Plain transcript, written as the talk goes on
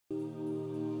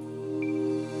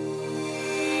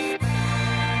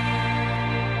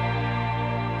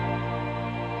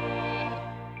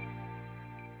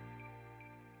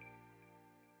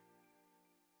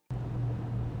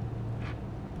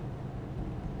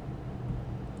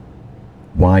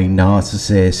why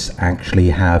narcissists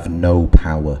actually have no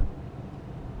power.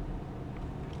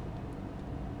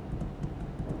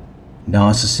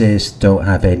 Narcissists don't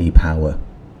have any power,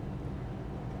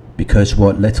 because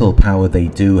what little power they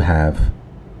do have,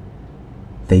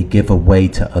 they give away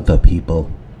to other people,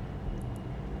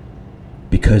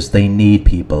 because they need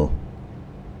people.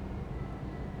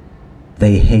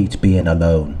 They hate being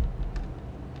alone.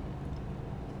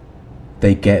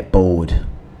 They get bored.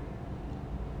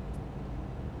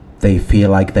 They feel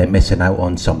like they're missing out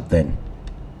on something.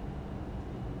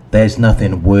 There's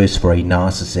nothing worse for a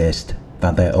narcissist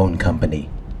than their own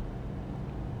company.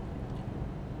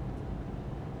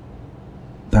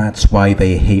 That's why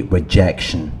they hate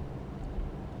rejection.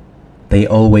 They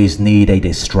always need a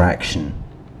distraction.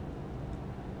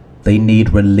 They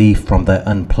need relief from their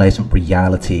unpleasant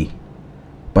reality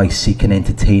by seeking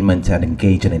entertainment and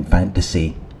engaging in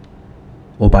fantasy,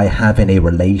 or by having a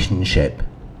relationship.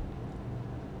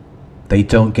 They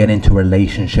don't get into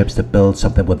relationships to build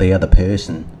something with the other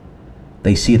person.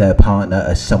 They see their partner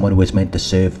as someone who is meant to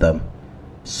serve them,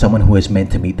 someone who is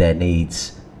meant to meet their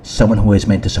needs, someone who is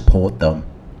meant to support them.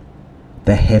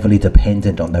 They're heavily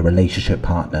dependent on their relationship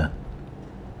partner.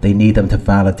 They need them to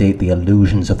validate the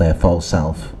illusions of their false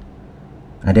self.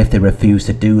 And if they refuse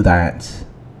to do that,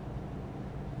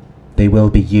 they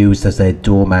will be used as their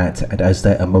doormat and as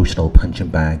their emotional punching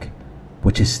bag,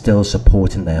 which is still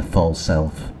supporting their false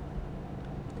self.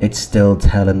 It's still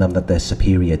telling them that they're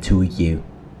superior to you.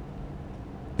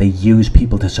 They use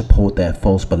people to support their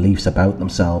false beliefs about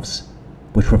themselves,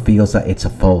 which reveals that it's a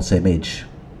false image.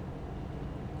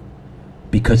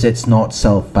 Because it's not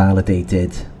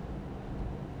self-validated.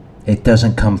 It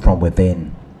doesn't come from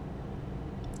within.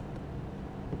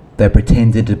 They're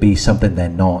pretending to be something they're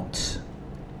not.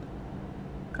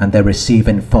 And they're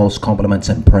receiving false compliments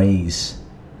and praise,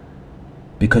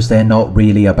 because they're not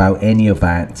really about any of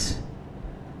that.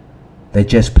 They're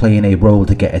just playing a role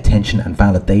to get attention and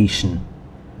validation.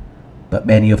 But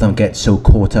many of them get so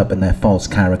caught up in their false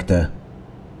character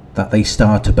that they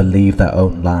start to believe their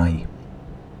own lie.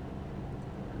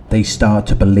 They start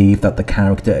to believe that the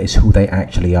character is who they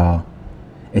actually are.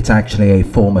 It's actually a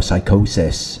form of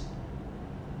psychosis,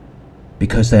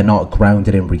 because they're not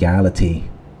grounded in reality.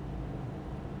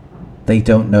 They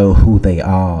don't know who they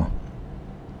are.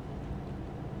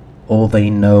 All they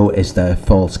know is their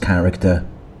false character.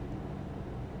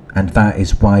 And that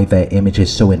is why their image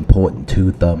is so important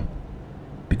to them,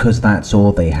 because that's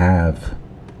all they have.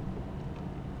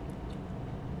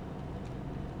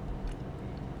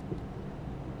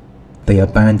 They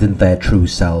abandoned their true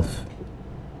self.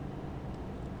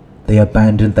 They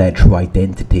abandoned their true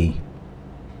identity.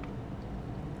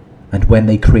 And when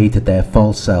they created their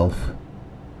false self,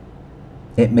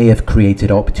 it may have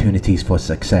created opportunities for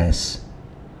success.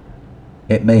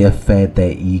 It may have fed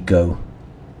their ego,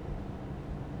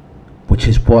 which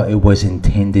is what it was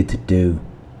intended to do.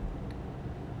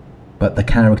 But the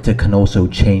character can also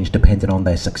change depending on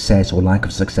their success or lack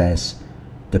of success,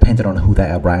 depending on who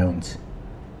they're around.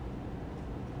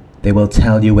 They will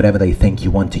tell you whatever they think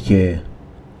you want to hear.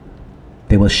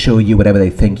 They will show you whatever they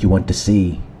think you want to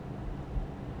see.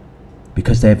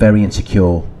 Because they're very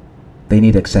insecure. They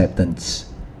need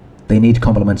acceptance. They need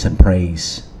compliments and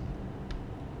praise.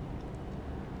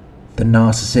 The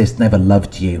narcissist never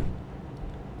loved you.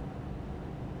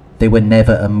 They were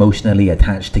never emotionally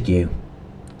attached to you.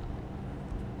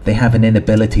 They have an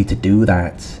inability to do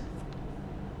that,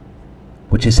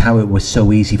 which is how it was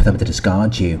so easy for them to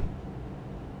discard you.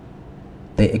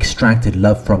 They extracted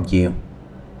love from you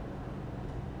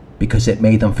because it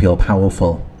made them feel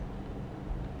powerful.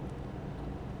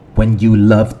 When you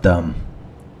loved them,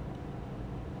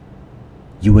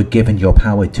 you were giving your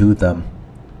power to them.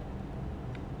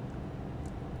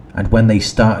 And when they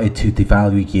started to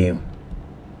devalue you,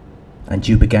 and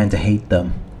you began to hate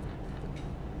them,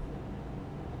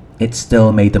 it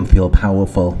still made them feel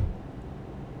powerful,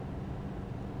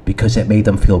 because it made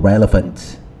them feel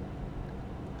relevant.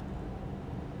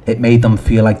 It made them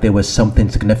feel like there was something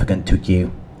significant to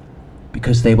you,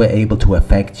 because they were able to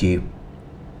affect you.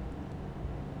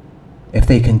 If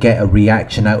they can get a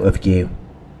reaction out of you,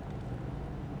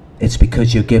 it's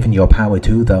because you're giving your power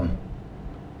to them.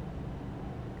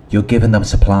 You're giving them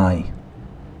supply.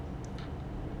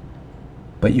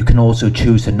 But you can also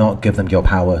choose to not give them your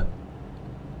power.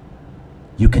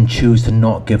 You can choose to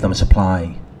not give them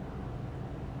supply,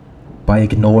 by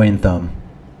ignoring them,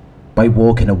 by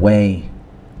walking away.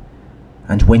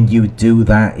 And when you do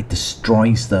that, it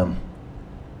destroys them,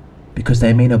 because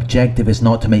their main objective is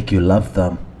not to make you love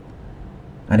them,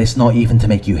 and it's not even to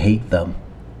make you hate them.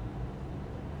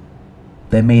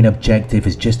 Their main objective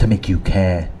is just to make you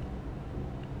care.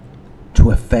 to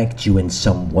affect you in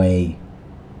some way.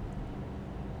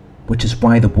 Which is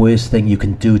why the worst thing you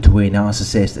can do to a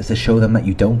narcissist is to show them that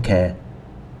you don't care.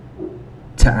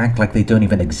 To act like they don't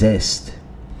even exist.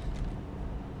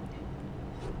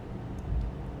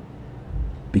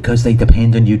 Because they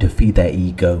depend on you to feed their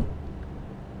ego.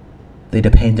 They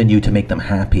depend on you to make them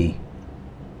happy.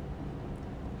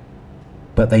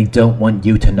 But they don't want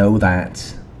you to know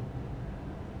that.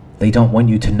 They don't want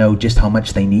you to know just how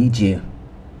much they need you.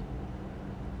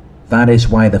 That is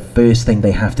why the first thing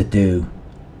they have to do,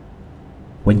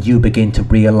 when you begin to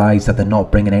realize that they're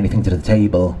not bringing anything to the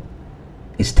table,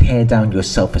 is tear down your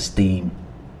self-esteem.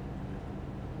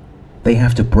 They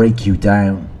have to break you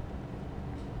down,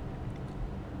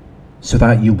 so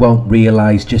that you won't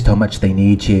realize just how much they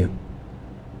need you,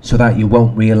 so that you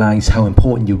won't realize how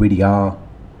important you really are.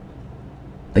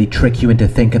 They trick you into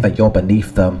thinking that you're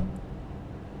beneath them,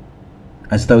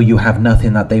 as though you have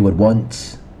nothing that they would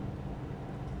want,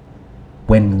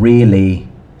 when really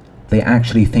they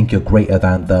actually think you're greater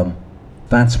than them.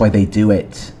 That's why they do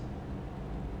it.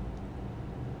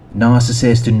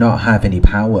 Narcissists do not have any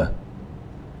power.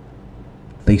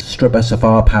 They strip us of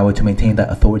our power to maintain that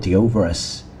authority over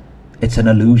us. It's an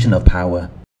illusion of power.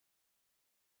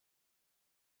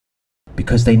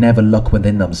 Because they never look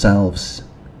within themselves.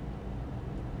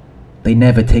 They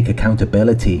never take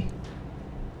accountability.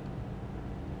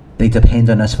 They depend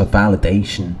on us for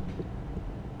validation.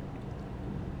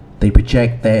 They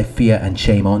project their fear and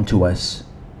shame onto us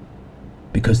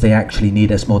because they actually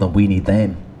need us more than we need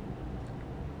them.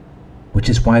 Which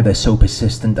is why they're so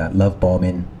persistent at love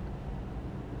bombing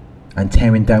and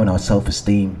tearing down our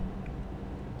self-esteem.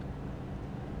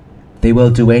 They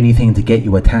will do anything to get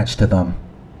you attached to them,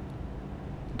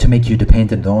 to make you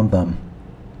dependent on them,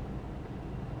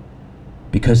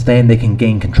 because then they can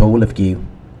gain control of you.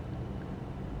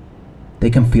 They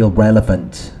can feel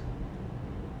relevant.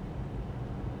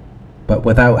 But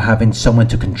without having someone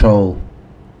to control,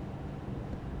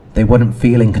 they wouldn't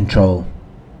feel in control.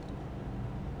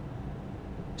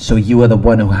 So you are the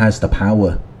one who has the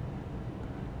power.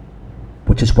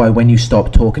 Which is why when you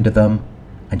stop talking to them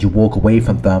and you walk away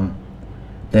from them,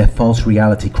 their false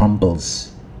reality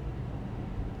crumbles.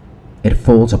 It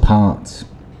falls apart.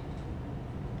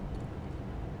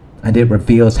 And it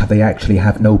reveals how they actually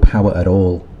have no power at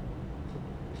all.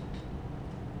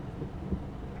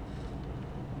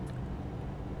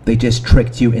 They just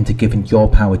tricked you into giving your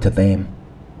power to them.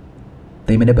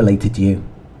 They manipulated you.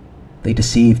 They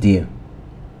deceived you.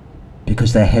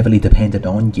 Because they're heavily dependent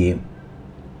on you.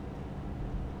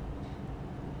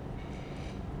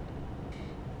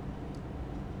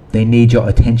 They need your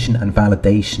attention and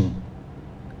validation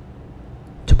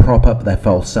to prop up their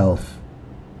false self.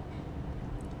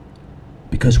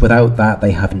 Because without that,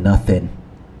 they have nothing.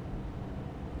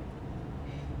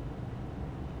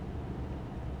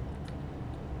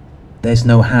 There's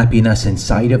no happiness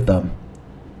inside of them,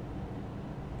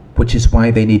 which is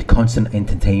why they need constant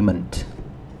entertainment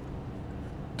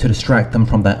to distract them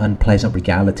from their unpleasant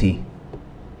reality.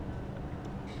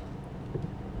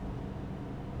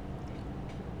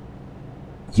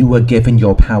 You were given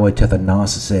your power to the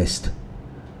narcissist,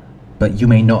 but you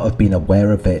may not have been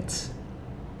aware of it,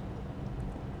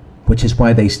 which is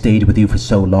why they stayed with you for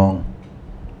so long.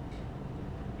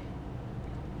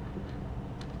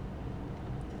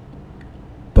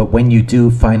 But when you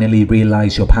do finally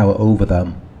realize your power over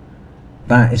them,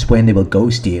 that is when they will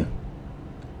ghost you.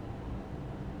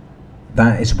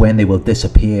 That is when they will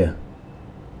disappear.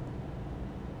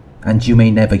 And you may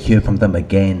never hear from them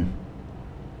again.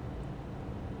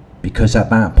 Because at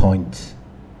that point,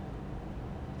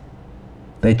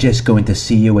 they're just going to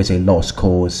see you as a lost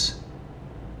cause.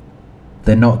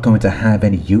 They're not going to have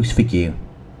any use for you.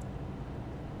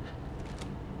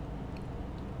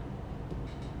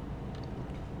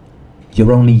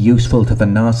 You're only useful to the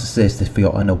narcissist if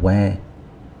you're unaware,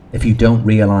 if you don't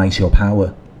realize your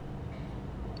power.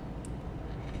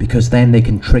 Because then they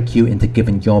can trick you into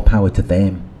giving your power to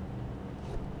them.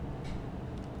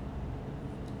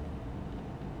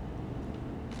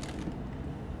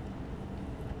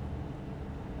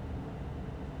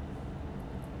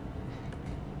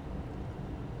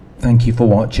 Thank you for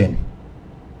watching.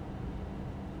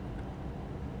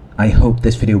 I hope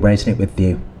this video resonated with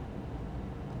you.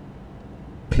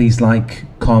 Please like,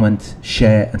 comment,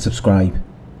 share and subscribe.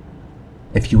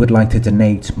 If you would like to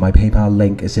donate, my PayPal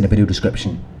link is in the video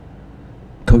description.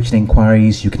 Coaching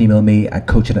inquiries, you can email me at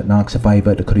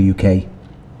coaching@narcsurvivor.co.uk.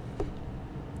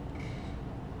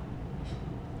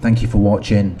 Thank you for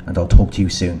watching, and I'll talk to you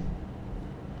soon.